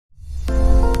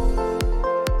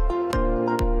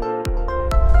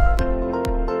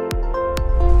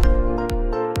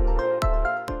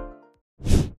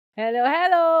Hello,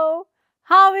 hello.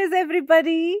 How is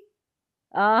everybody?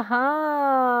 Aha!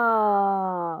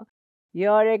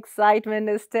 Your excitement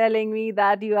is telling me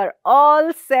that you are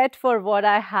all set for what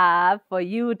I have for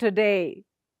you today.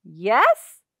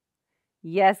 Yes?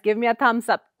 Yes, give me a thumbs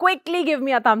up. Quickly give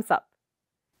me a thumbs up.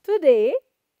 Today,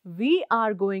 we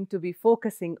are going to be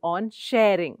focusing on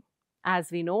sharing. As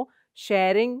we know,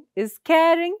 sharing is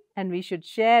caring and we should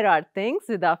share our things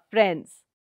with our friends.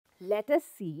 Let us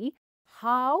see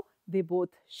how they both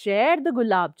share the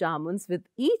gulab jamuns with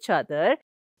each other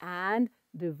and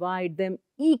divide them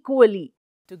equally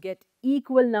to get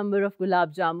equal number of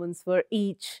gulab jamuns for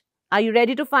each. Are you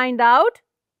ready to find out?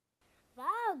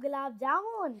 Wow, gulab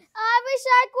jamun. I wish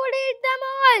I could eat them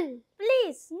all.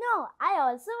 Please, no, I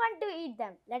also want to eat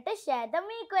them. Let us share them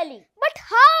equally. But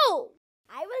how?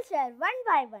 I will share one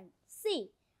by one.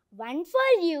 See, one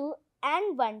for you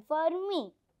and one for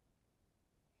me.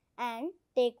 And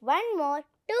take one more,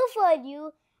 two for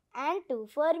you and two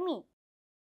for me.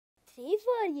 Three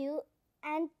for you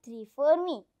and three for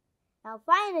me. Now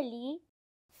finally,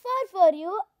 four for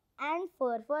you and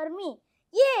four for me.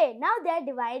 Yay! Now they are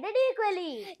divided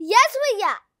equally. Yes,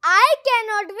 Bhaiya. I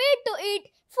cannot wait to eat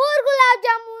 4 gulab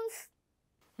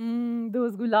jamuns.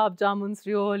 Those gulab jamuns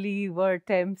really were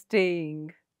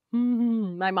tempting.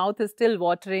 My mouth is still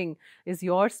watering. Is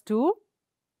yours too?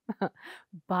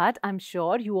 But I'm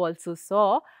sure you also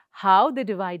saw how they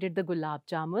divided the gulab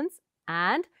jamuns.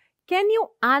 And can you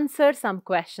answer some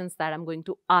questions that I'm going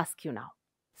to ask you now?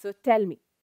 So tell me,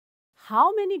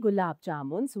 how many gulab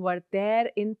jamuns were there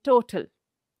in total?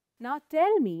 Now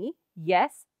tell me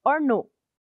yes or no.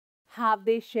 Have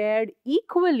they shared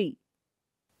equally?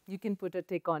 You can put a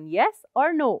tick on yes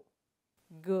or no.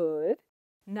 Good.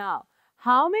 Now,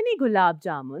 how many gulab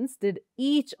jamuns did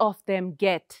each of them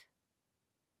get?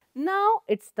 Now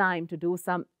it's time to do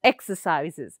some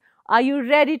exercises. Are you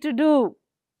ready to do?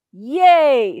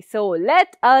 Yay! So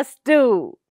let us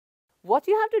do. What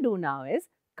you have to do now is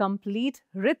complete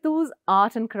Ritu's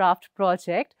art and craft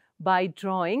project by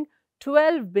drawing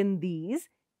 12 bindis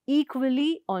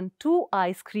equally on 2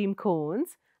 ice cream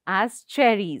cones as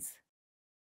cherries.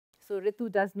 So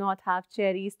Ritu does not have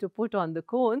cherries to put on the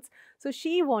cones, so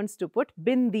she wants to put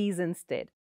bindis instead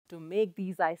to make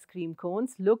these ice cream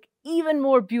cones look even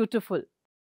more beautiful.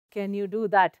 Can you do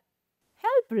that?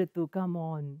 Help Ritu, come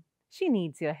on. She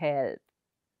needs your help.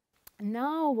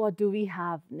 Now what do we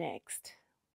have next?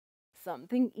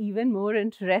 Something even more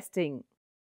interesting.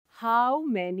 How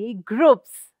many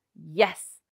groups?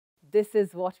 Yes, this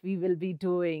is what we will be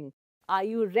doing. Are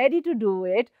you ready to do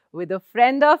it with a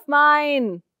friend of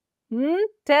mine?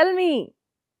 Tell me.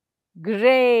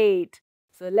 Great.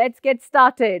 So let's get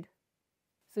started.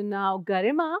 So now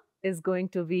Garima is going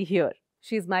to be here.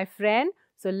 She's my friend,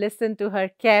 so listen to her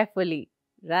carefully,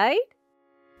 right?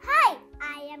 Hi,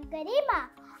 I am Garima.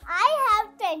 I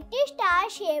have 20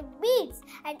 star-shaped beads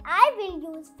and I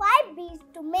will use 5 beads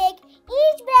to make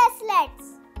each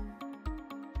bracelets.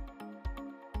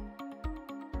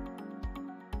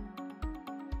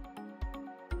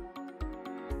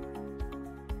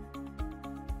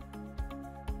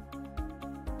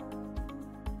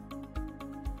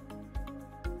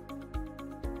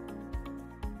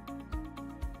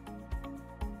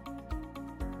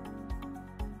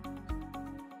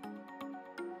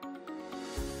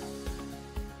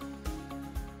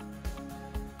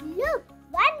 Look,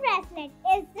 one bracelet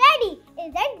is ready.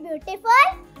 Is it beautiful?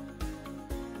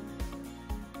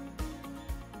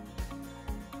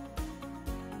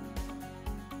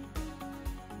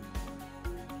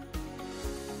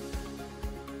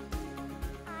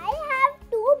 I have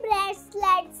 2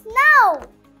 bracelets now.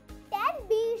 10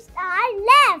 beads are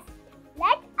left.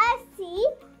 Let us see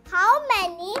how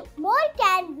many more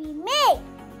can we make.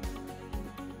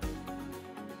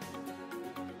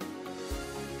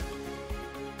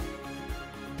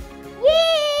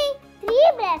 Yay!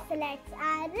 3 bracelets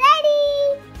are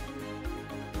ready.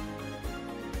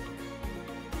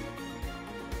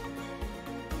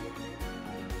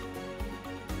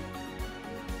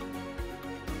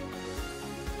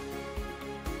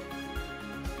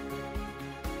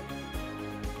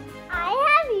 I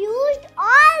have used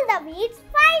all the beads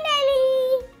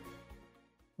finally.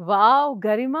 Wow,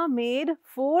 Garima made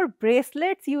 4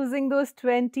 bracelets using those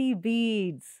 20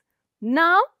 beads.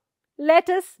 Now, let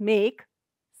us make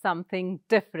something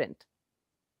different.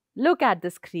 Look at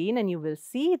the screen and you will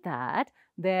see that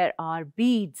there are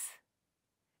beads.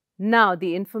 Now,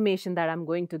 the information that I'm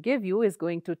going to give you is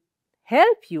going to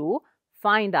help you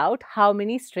find out how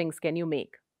many strings can you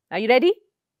make. Are you ready?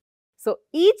 So,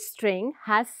 each string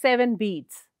has 7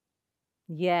 beads.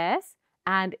 Yes,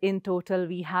 and in total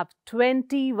we have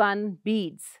 21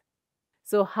 beads.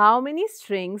 So how many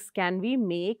strings can we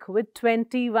make with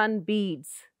 21 beads?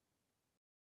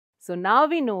 So now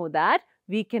we know that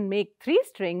we can make 3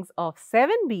 strings of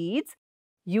 7 beads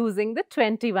using the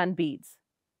 21 beads.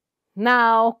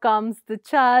 Now comes the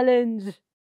challenge.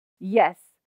 Yes,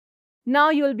 now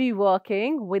you'll be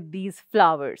working with these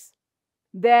flowers.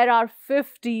 There are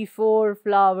 54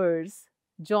 flowers.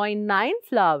 Join 9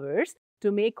 flowers to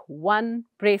make 1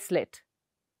 bracelet.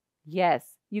 Yes,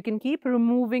 you can keep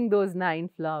removing those 9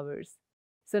 flowers.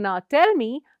 So now tell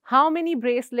me, how many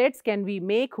bracelets can we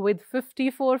make with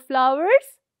 54 flowers?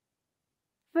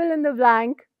 Fill in the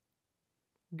blank.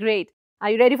 Great. Are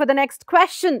you ready for the next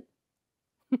question?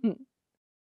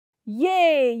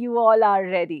 Yay, you all are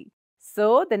ready.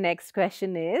 So the next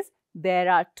question is, there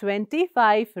are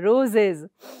 25 roses.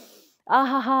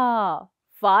 Ahaha,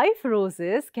 5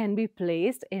 roses can be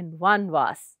placed in 1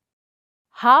 vase.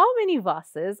 How many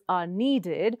vases are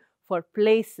needed for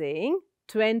placing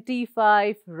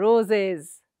 25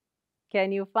 roses?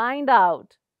 Can you find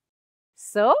out?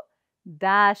 So,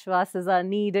 dash vases are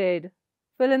needed.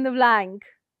 Fill in the blank.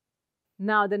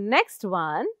 Now the next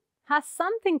one has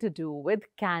something to do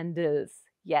with candles.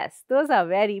 Yes, those are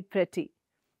very pretty.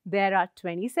 There are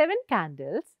 27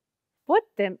 candles. Put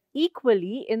them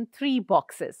equally in 3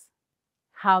 boxes.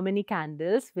 How many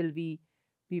candles will we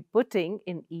be putting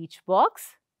in each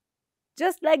box?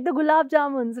 Just like the gulab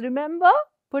jamuns, remember?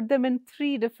 Put them in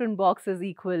 3 different boxes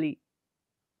equally.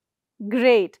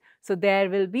 Great. So there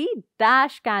will be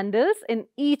dash candles in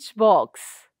each box.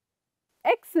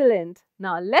 Excellent.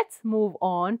 Now let's move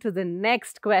on to the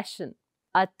next question.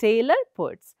 A tailor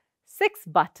puts 6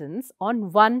 buttons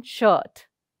on 1 shirt.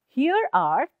 Here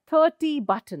are 30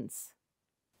 buttons.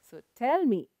 So tell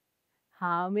me,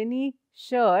 how many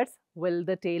shirts will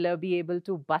the tailor be able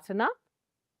to button up?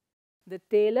 The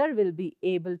tailor will be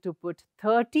able to put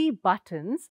 30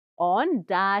 buttons on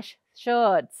dash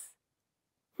shirts.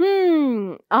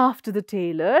 After the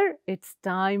tailor, it's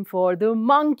time for the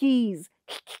monkeys.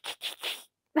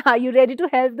 Are you ready to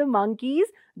help the monkeys?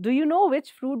 Do you know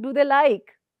which fruit do they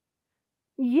like?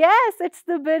 Yes, it's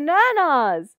the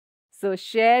bananas. So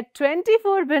share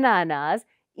 24 bananas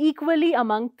equally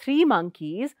among 3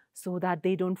 monkeys so that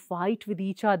they don't fight with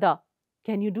each other.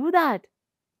 Can you do that?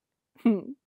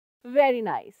 Very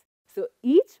nice. So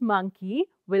each monkey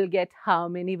will get how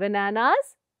many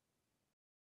bananas?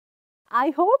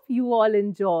 I hope you all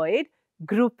enjoyed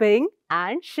grouping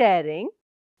and sharing.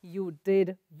 You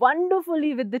did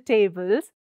wonderfully with the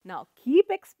tables. Now keep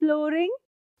exploring,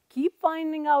 keep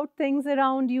finding out things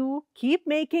around you, keep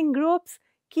making groups,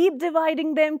 keep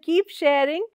dividing them, keep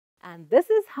sharing. And this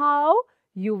is how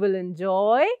you will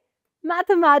enjoy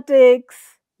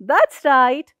mathematics. That's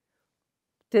right.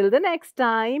 Till the next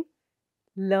time,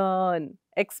 learn,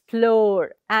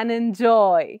 explore and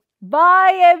enjoy.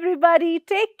 Bye everybody.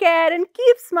 Take care and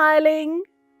keep smiling.